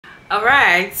All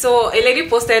right, so a lady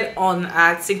posted on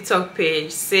our TikTok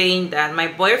page saying that my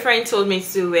boyfriend told me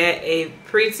to wear a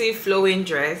pretty flowing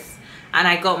dress and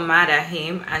I got mad at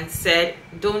him and said,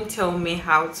 don't tell me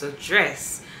how to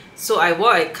dress. So I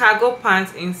wore a cargo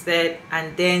pants instead,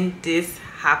 and then this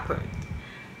happened.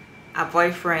 Her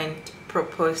boyfriend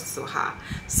proposed to her.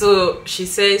 So she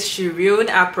says she ruined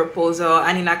her proposal,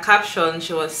 and in her caption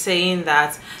she was saying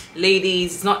that,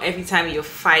 ladies, not every time you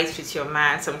fight with your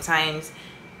man, sometimes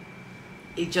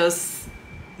it just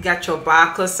got your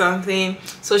back or something.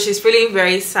 So she's feeling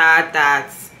very sad that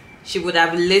she would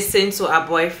have listened to her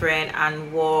boyfriend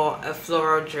and wore a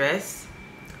floral dress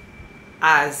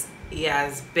as he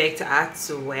has begged her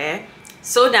to wear.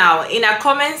 So now in a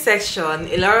comment section,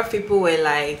 a lot of people were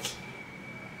like,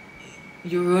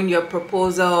 you ruined your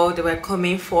proposal. They were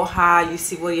coming for her. You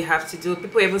see what you have to do.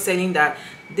 People even saying that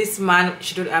this man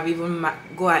shouldn't have even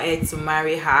go ahead to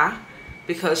marry her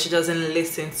because she doesn't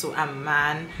listen to a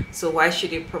man. So why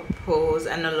should he propose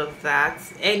and all of that?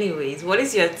 Anyways, what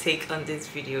is your take on this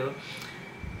video?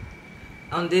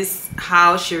 On this,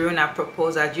 how she ruined her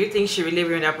proposal? Do you think she really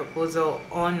ruined her proposal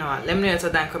or not? Let me know your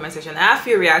thoughts in the comment section. I have a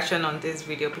few reactions on this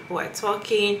video. People are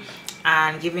talking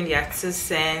and giving their 2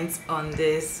 cents on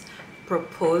this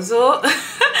proposal.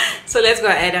 So let's go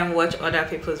ahead and watch other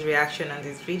people's reaction on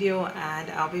this video, and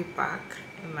I'll be back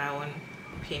in my own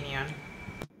opinion.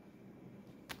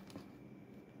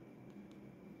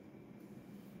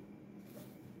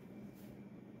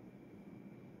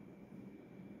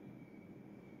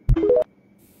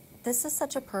 This is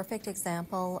such a perfect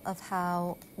example of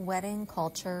how wedding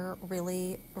culture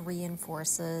really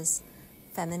reinforces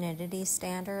femininity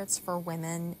standards for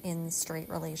women in straight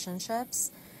relationships.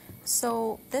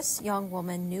 So this young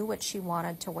woman knew what she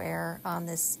wanted to wear on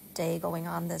this day going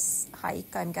on this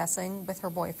hike, I'm guessing, with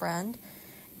her boyfriend.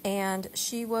 And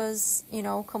she was, you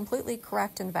know, completely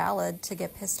correct and valid to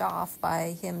get pissed off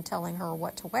by him telling her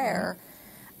what to wear.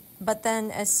 But then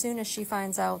as soon as she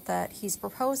finds out that he's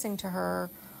proposing to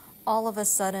her, all of a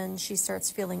sudden she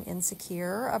starts feeling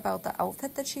insecure about the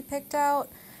outfit that she picked out,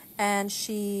 and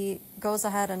she goes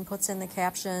ahead and puts in the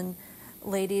caption,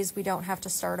 ladies, we don't have to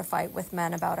start a fight with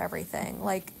men about everything.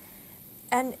 Like,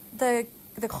 and the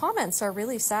comments are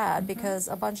really sad because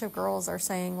a bunch of girls are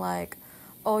saying like,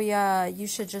 oh yeah, you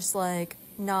should just like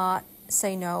not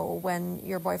say no when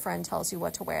your boyfriend tells you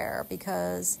what to wear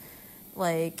because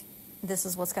like this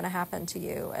is what's going to happen to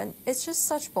you. And it's just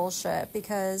such bullshit,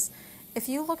 because if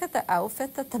you look at the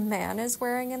outfit that the man is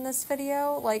wearing in this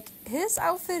video, like, his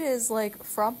outfit is, like,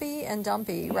 frumpy and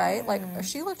dumpy, right? Like,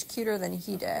 she looked cuter than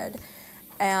he did.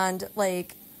 And,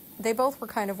 like, they both were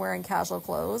kind of wearing casual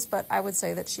clothes, but I would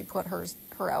say that she put her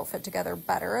outfit together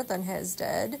better than his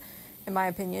did. In my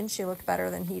opinion, she looked better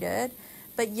than he did.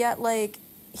 But yet, like,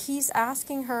 he's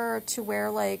asking her to wear,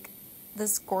 like,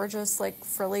 this gorgeous, like,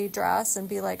 frilly dress and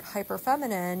be, like, hyper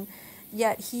feminine,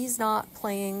 yet he's not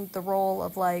playing the role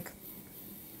of, like,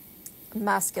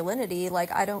 masculinity.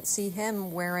 Like, I don't see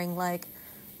him wearing like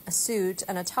a suit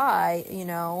and a tie, you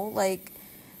know, like,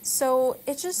 so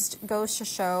it just goes to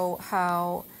show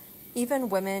how even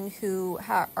women who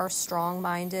are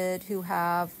strong-minded, who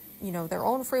have, you know, their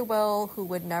own free will, who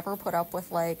would never put up with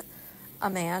like a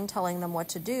man telling them what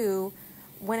to do,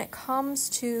 when it comes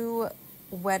to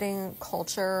wedding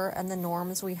culture and the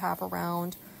norms we have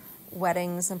around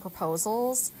weddings and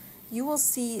proposals, you will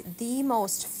see the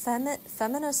most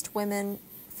feminist women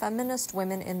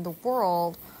in the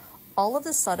world all of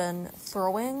a sudden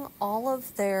throwing all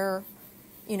of their,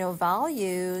 you know,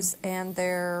 values and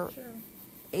their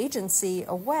agency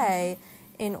away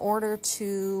in order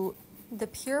to the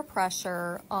peer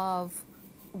pressure of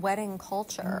wedding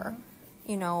culture.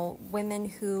 You know, women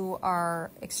who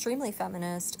are extremely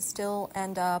feminist still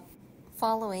end up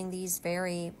following these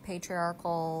very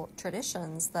patriarchal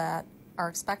traditions that are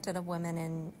expected of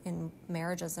women in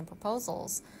marriages and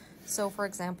proposals. So, for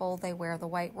example, they wear the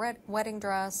white wedding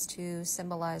dress to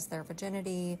symbolize their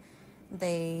virginity.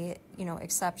 They, you know,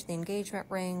 accept the engagement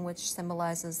ring, which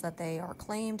symbolizes that they are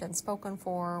claimed and spoken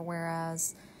for,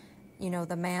 whereas, you know,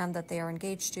 the man that they are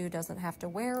engaged to doesn't have to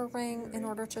wear a ring in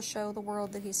order to show the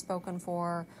world that he's spoken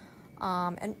for.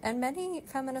 And many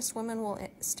feminist women will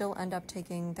still end up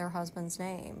taking their husband's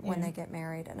name when they get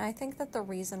married. And I think that the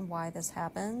reason why this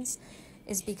happens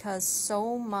is because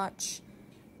so much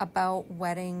about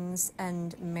weddings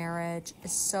and marriage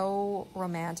is so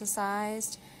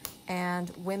romanticized,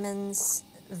 and women's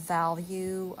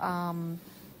value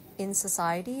in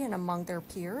society and among their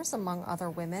peers, among other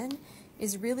women,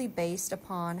 is really based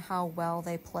upon how well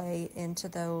they play into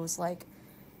those like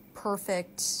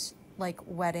perfect like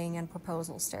wedding and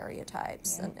proposal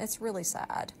stereotypes. And it's really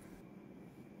sad.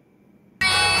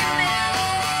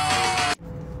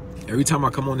 Every time I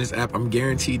come on this app, I'm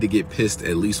guaranteed to get pissed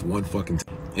at least one fucking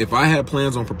time. If I had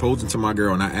plans on proposing to my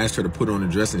girl and I asked her to put on a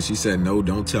dress and she said, no,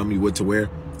 don't tell me what to wear,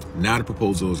 now the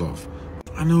proposal is off.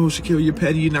 I know, Shaquille, you're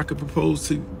petty. You're not going to propose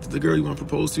to the girl you want to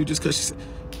propose to just because she said...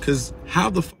 Because how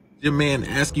the fuck is your man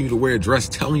asking you to wear a dress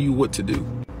telling you what to do?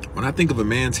 When I think of a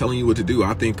man telling you what to do,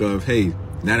 I think of, hey,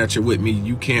 now that you're with me,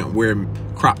 you can't wear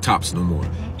crop tops no more.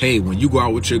 Hey, when you go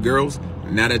out with your girls,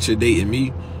 now that you're dating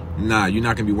me, nah, you're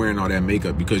not gonna be wearing all that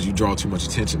makeup because you draw too much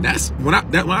attention. That's when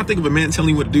I think of a man telling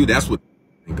you what to do, that's what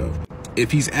I think of.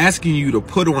 If he's asking you to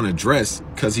put on a dress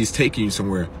because he's taking you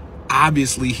somewhere,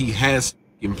 obviously he has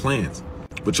plans.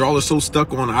 But y'all are so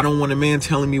stuck on, I don't want a man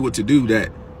telling me what to do,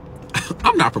 that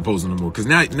I'm not proposing no more. Because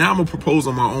now I'm gonna propose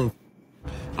on my own.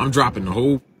 I'm dropping the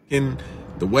whole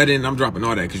the wedding. I'm dropping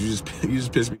all that because you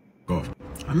just pissed me off.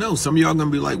 I know some of y'all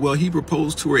gonna be like, well, he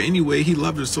proposed to her anyway. He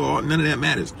loved her, so none of that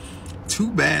matters. Too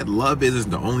bad love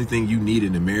isn't the only thing you need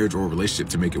in a marriage or a relationship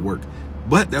to make it work.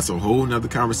 But that's a whole nother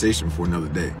conversation for another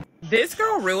day. This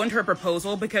girl ruined her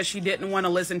proposal because she didn't want to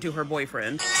listen to her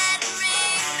boyfriend.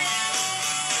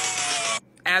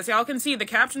 As y'all can see, the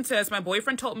caption says, my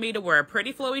boyfriend told me to wear a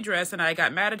pretty flowy dress and I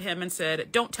got mad at him and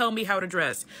said, don't tell me how to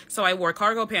dress. So I wore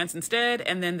cargo pants instead,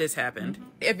 and then this happened.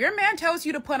 If your man tells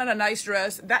you to put on a nice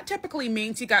dress, that typically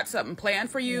means he got something planned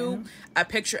for you, a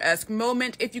picturesque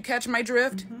moment, if you catch my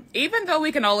drift. Even though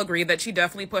we can all agree that she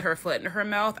definitely put her foot in her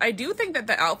mouth, I do think that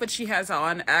the outfit she has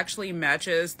on actually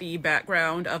matches the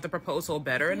background of the proposal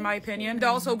better, in my opinion. And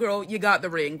also, girl, you got the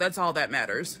ring. That's all that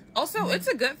matters. Also, it's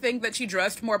a good thing that she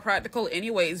dressed more practical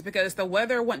anyways, because the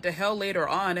weather went to hell later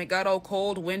on. It got all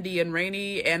cold, windy, and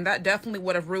rainy, and that definitely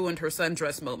would have ruined her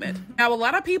sundress moment. Now, a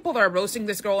lot of people are roasting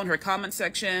this girl in her comment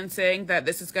section, saying that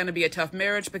this is going to be a tough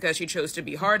marriage because she chose to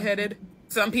be hard-headed.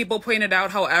 Some people pointed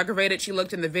out how aggravated she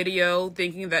looked in the video,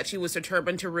 thinking that she was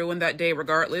determined to ruin that day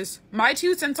regardless. My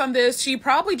 2 cents on this, she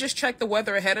probably just checked the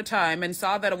weather ahead of time and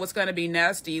saw that it was going to be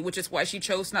nasty, which is why she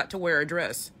chose not to wear a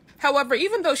dress. However,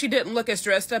 even though she didn't look as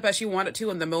dressed up as she wanted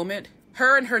to in the moment,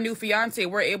 her and her new fiance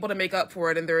were able to make up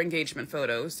for it in their engagement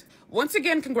photos. Once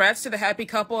again, congrats to the happy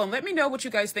couple, and let me know what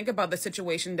you guys think about the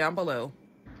situation down below.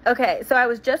 Okay, so I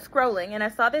was just scrolling and I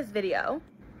saw this video.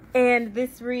 And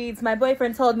this reads, my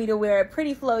boyfriend told me to wear a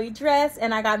pretty flowy dress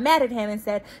and I got mad at him and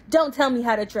said, don't tell me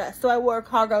how to dress. So I wore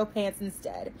cargo pants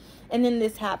instead. And then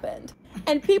this happened.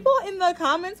 And people in the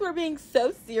comments were being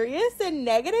so serious and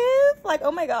negative. Like,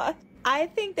 oh my God. I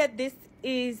think that this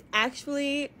is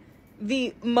actually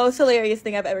the most hilarious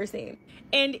thing I've ever seen.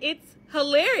 And it's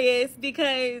hilarious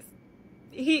because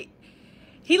he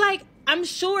like, I'm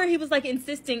sure he was like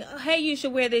insisting, hey, you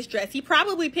should wear this dress. He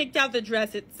probably picked out the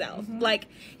dress itself. Like,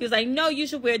 he was like, no, you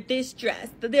should wear this dress.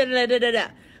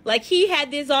 Like, he had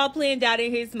this all planned out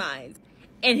in his mind.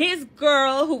 And his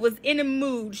girl, who was in a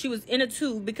mood, she was in a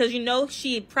tube because, you know,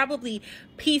 she had probably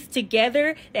pieced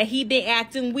together that he'd been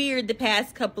acting weird the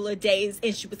past couple of days.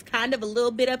 And she was kind of a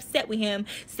little bit upset with him,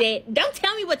 said, don't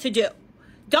tell me what to do.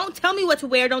 Don't tell me what to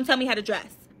wear. Don't tell me how to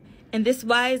dress. And this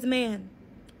wise man,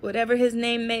 whatever his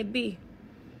name may be,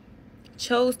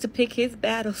 chose to pick his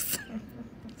battles.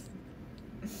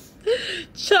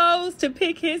 Chose to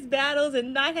pick his battles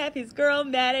and not have his girl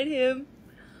mad at him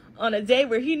on a day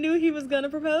where he knew he was going to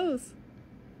propose.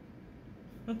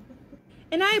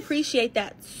 And I appreciate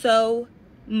that so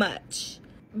much,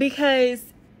 because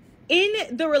in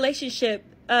the relationship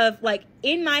of, like,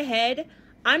 in my head,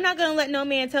 I'm not going to let no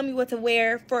man tell me what to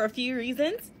wear for a few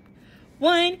reasons.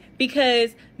 One,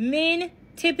 because men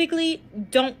typically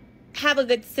don't have a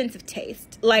good sense of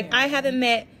taste. Like, I haven't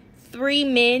met 3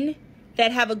 men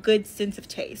that have a good sense of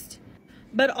taste.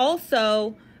 But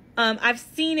also, I've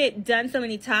seen it done so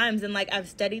many times, and, like, I've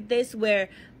studied this, where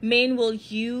men will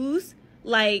use,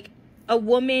 like, a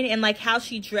woman and, like, how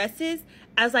she dresses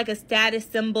as, like, a status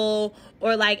symbol,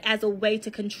 or, like, as a way to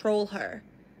control her,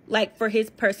 like, for his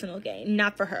personal gain,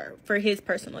 not for her, for his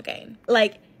personal gain.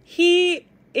 Like, he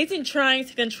isn't trying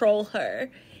to control her.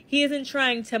 He isn't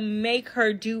trying to make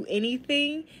her do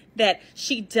anything that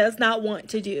she does not want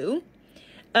to do.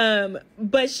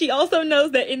 But she also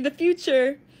knows that in the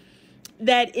future,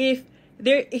 that if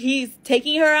he's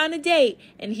taking her on a date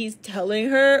and he's telling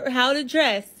her how to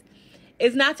dress,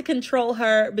 it's not to control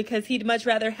her, because he'd much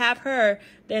rather have her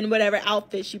than whatever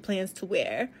outfit she plans to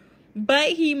wear.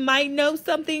 But he might know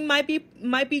something might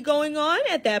be going on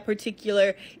at that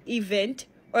particular event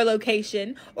or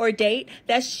location or date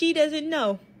that she doesn't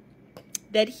know,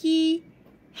 that he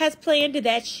has planned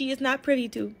that she is not privy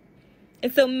to.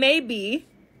 And so maybe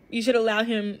you should allow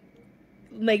him,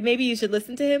 like, maybe you should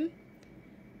listen to him,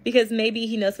 because maybe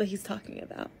he knows what he's talking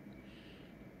about.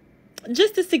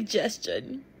 Just a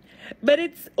suggestion. But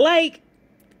it's like,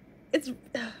 it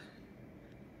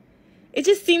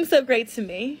just seems so great to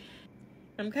me.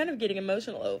 I'm kind of getting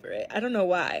emotional over it. I don't know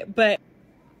why, but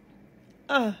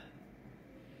and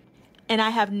I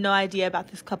have no idea about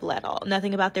this couple at all.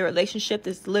 Nothing about their relationship.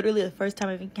 This is literally the first time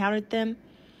I've encountered them.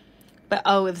 But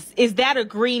is that a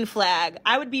green flag?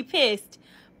 I would be pissed,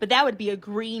 but that would be a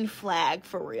green flag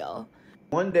for real.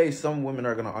 One day, some women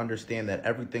are going to understand that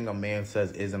everything a man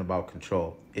says isn't about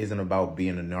control, isn't about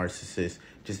being a narcissist,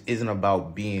 just isn't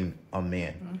about being a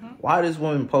man. Mm-hmm. Why does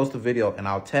woman post a video, and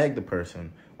I'll tag the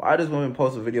person, why does woman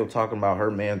post a video talking about her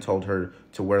man told her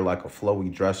to wear like a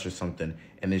flowy dress or something,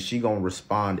 and then she going to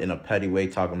respond in a petty way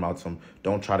talking about some,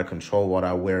 don't try to control what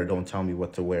I wear, don't tell me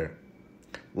what to wear.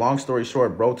 Long story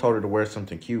short, bro told her to wear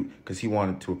something cute because he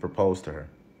wanted to propose to her.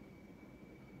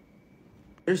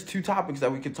 There's two topics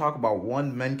that we could talk about.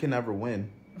 One, men can never win.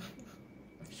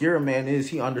 Here a man is,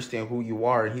 he understands who you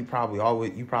are, and you probably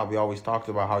always talked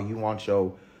about how you want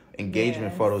your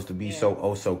engagement photos to be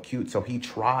so cute. So he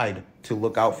tried to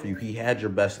look out for you. He had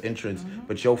your best interests,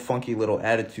 but your funky little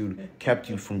attitude kept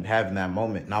you from having that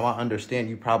moment. Now I understand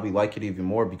you probably like it even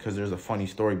more because there's a funny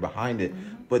story behind it,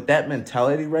 but that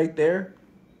mentality right there,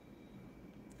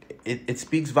 it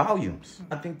speaks volumes.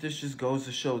 I think this just goes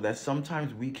to show that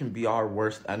sometimes we can be our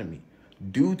worst enemy.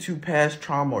 Due to past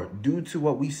trauma, or due to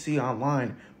what we see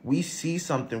online, we see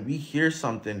something, we hear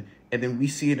something, and then we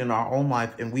see it in our own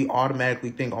life, and we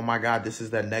automatically think, oh my God, this is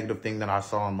that negative thing that I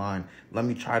saw online. Let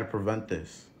me try to prevent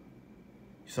this.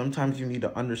 Sometimes you need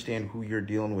to understand who you're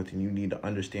dealing with, and you need to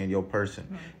understand your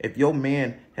person. If your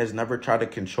man has never tried to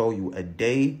control you a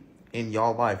day in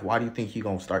your life, why do you think he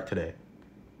gonna start today?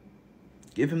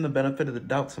 Give him the benefit of the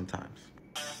doubt sometimes.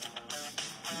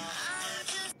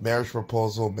 Marriage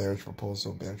proposal, marriage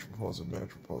proposal, marriage proposal,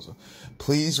 marriage proposal.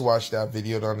 Please watch that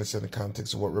video to understand the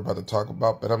context of what we're about to talk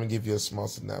about, but I'm going to give you a small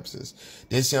synopsis.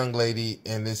 This young lady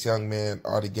and this young man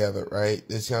are together, right?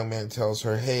 This young man tells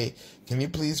her, hey, can you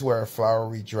please wear a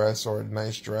flowery dress or a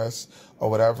nice dress or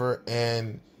whatever?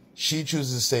 And she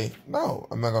chooses to say, no,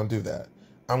 I'm not going to do that.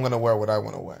 I'm going to wear what I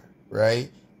want to wear, right?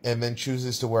 And then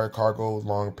chooses to wear cargo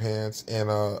long pants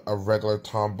and a regular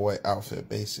tomboy outfit,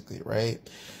 basically, right?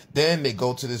 Then they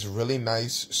go to this really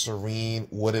nice, serene,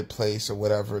 wooded place or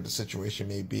whatever the situation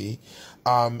may be.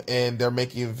 And they're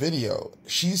making a video.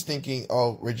 She's thinking,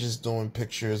 oh, we're just doing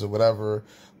pictures or whatever,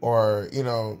 or, you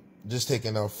know, just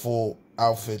taking a full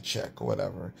outfit check or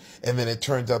whatever. And then it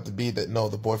turns out to be that, no,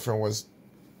 the boyfriend was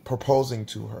proposing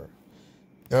to her.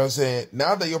 You know what I'm saying?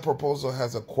 Now that your proposal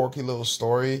has a quirky little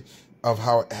story of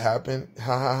how it happened,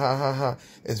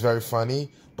 it's very funny,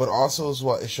 but also as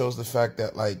well, it shows the fact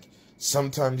that, like,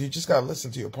 sometimes you just gotta listen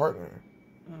to your partner.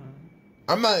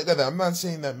 I'm not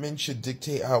saying that men should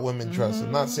dictate how women dress.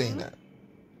 I'm not saying that.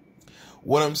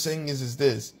 What I'm saying is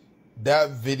this: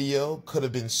 that video could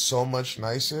have been so much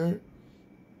nicer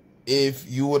if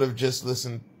you would have just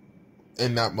listened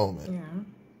in that moment.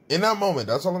 In that moment,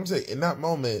 that's all I'm saying. In that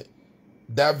moment,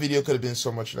 that video could have been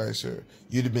so much nicer.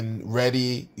 You'd have been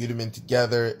ready. You'd have been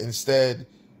together. Instead,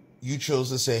 you chose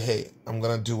to say, hey, I'm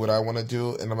going to do what I want to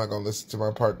do, and I'm not going to listen to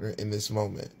my partner in this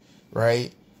moment,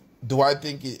 right? Do I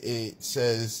think it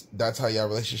says that's how your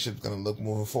relationship is going to look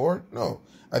moving forward? No.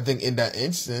 I think in that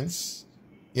instance,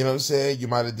 you know what I'm saying, you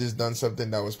might have just done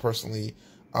something that was personally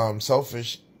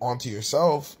selfish onto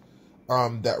yourself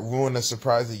that ruined a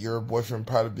surprise that your boyfriend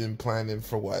probably been planning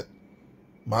for, what,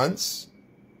 months?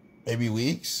 Maybe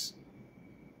weeks,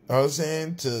 you know what I'm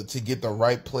saying, to get the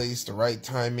right place, the right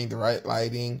timing, the right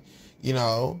lighting, you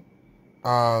know,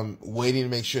 waiting to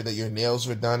make sure that your nails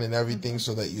are done and everything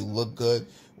so that you look good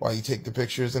while you take the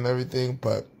pictures and everything.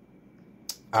 But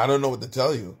I don't know what to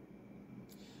tell you.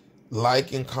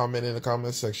 Like and comment in the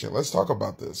comment section. Let's talk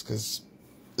about this because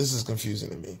this is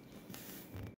confusing to me.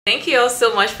 Thank you all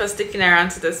so much for sticking around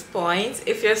to this point.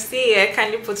 If you're still here,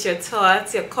 kindly put your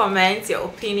thoughts, your comments, your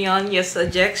opinion, your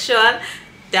suggestion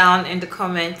down in the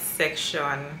comment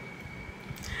section.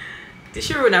 Did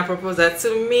she ruin her proposal?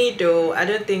 To me though, I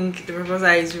don't think the proposal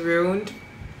is ruined.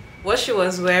 What she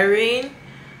was wearing,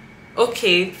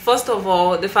 okay, first of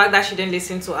all, the fact that she didn't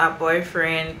listen to her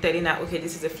boyfriend telling her, okay,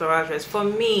 this is a floral dress. For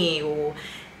me,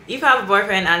 if I have a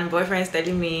boyfriend and boyfriend is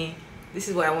telling me, this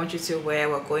is what I want you to wear,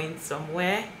 we're going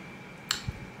somewhere,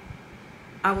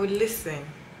 I would listen.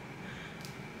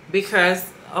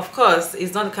 Because, of course,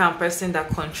 it's not the kind of person that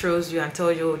controls you and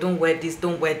tells you, don't wear this,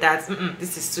 don't wear that,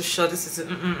 this is too short, this is...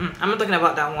 I'm not talking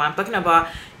about that one. I'm talking about,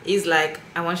 is like,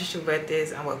 I want you to wear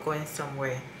this and we're going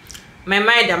somewhere. My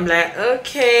mind, I'm like,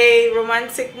 okay,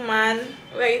 romantic man,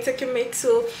 where are you taking me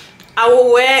to? I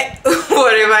will wear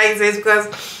whatever it is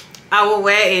because I will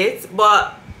wear it,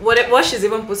 but what she's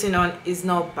even putting on is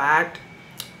not bad.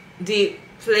 the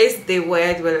place they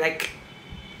were like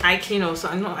hiking or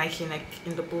something, not hiking, like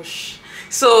in the bush.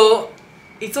 So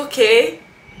it's okay,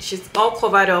 she's all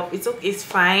covered up, it's okay, it's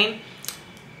fine.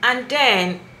 And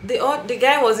then the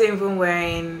guy wasn't even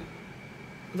wearing,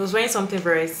 was wearing something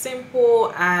very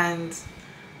simple, and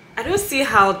I don't see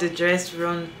how the dress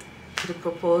ruined the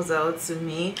proposal to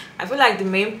me. I feel like the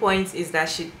main point is that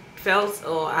she felt,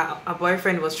 or her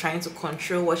boyfriend was trying to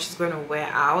control what she's going to wear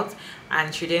out,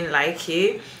 and she didn't like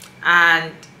it,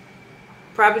 and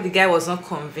probably the guy was not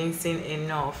convincing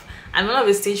enough. And one of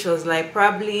his teachers was like,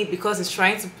 probably because he's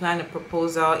trying to plan a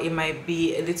proposal, it might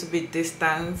be a little bit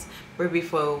distant, maybe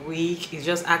for a week. He's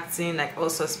just acting like all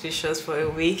suspicious for a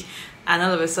week, and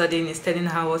all of a sudden he's telling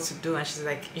her what to do, and she's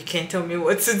like, you can't tell me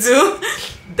what to do.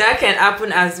 That can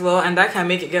happen as well, and that can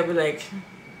make it get like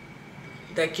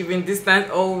you've been distant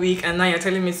all week, and now you're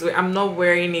telling me to, I'm not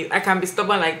wearing it. I can be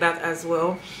stubborn like that as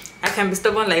well. I can be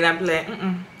stubborn like that, like,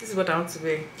 this is what I want to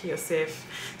wear, kill yourself.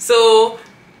 So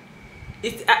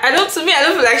I don't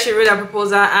feel like she read her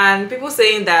proposal, and people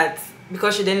saying that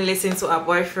because she didn't listen to her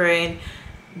boyfriend,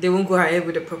 they won't go ahead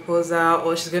with the proposal,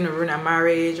 or she's going to ruin her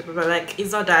marriage, but like,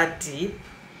 it's not that deep.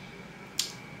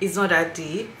 It's not that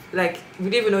deep. Like, we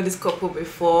didn't even know this couple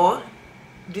before.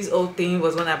 This whole thing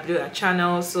was when I blew her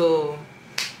channel, so,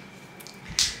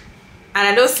 and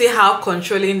I don't see how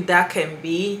controlling that can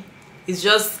be. It's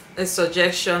just a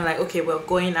suggestion, like, okay, we're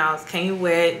going out, can you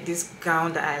wear this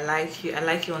gown that I like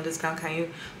you on this gown, can you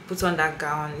put on that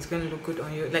gown, it's going to look good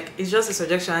on you. Like, it's just a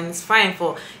suggestion, and it's fine.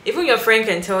 For even your friend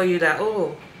can tell you that,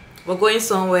 oh, we're going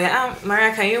somewhere,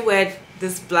 Maria, can you wear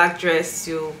this black dress,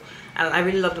 I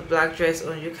really love the black dress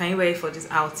on you, can you wear it for this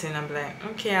outing? I'm like,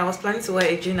 okay, I was planning to wear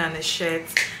a jean and a shirt.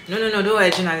 No, don't wear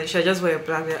a jean and a shirt, just wear a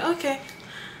black dress. Okay.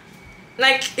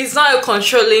 Like, it's not a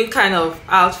controlling kind of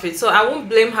outfit, so I won't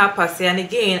blame her per se. And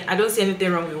again, I don't see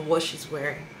anything wrong with what she's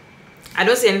wearing. I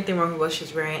don't see anything wrong with what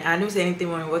she's wearing. I don't see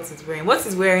anything wrong with what he's wearing. What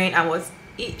he's wearing and what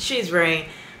she's wearing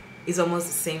is almost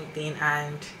the same thing,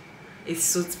 and it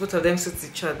suits, both of them suits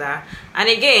each other. And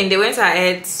again, they went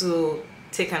ahead to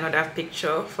take another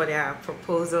picture for their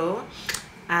proposal.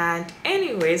 And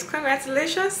anyways,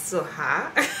 congratulations to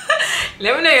her.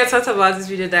 Let me know your thoughts about this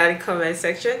video down in the comment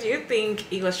section. Do you think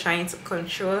he was trying to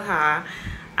control her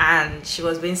and she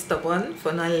was being stubborn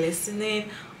for not listening,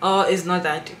 or is not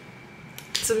that deep?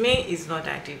 To me, it's not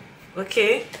that deep.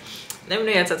 Okay, let me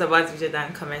know your thoughts about this video down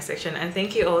in the comment section, and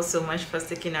thank you all so much for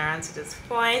sticking around to this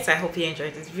point. I hope you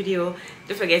enjoyed this video.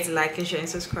 Don't forget to like and share and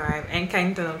subscribe, and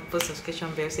kindly turn on the post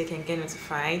notification bell so you can get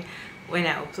notified when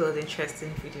I upload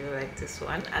interesting video like this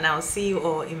one. And I'll see you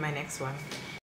all in my next one.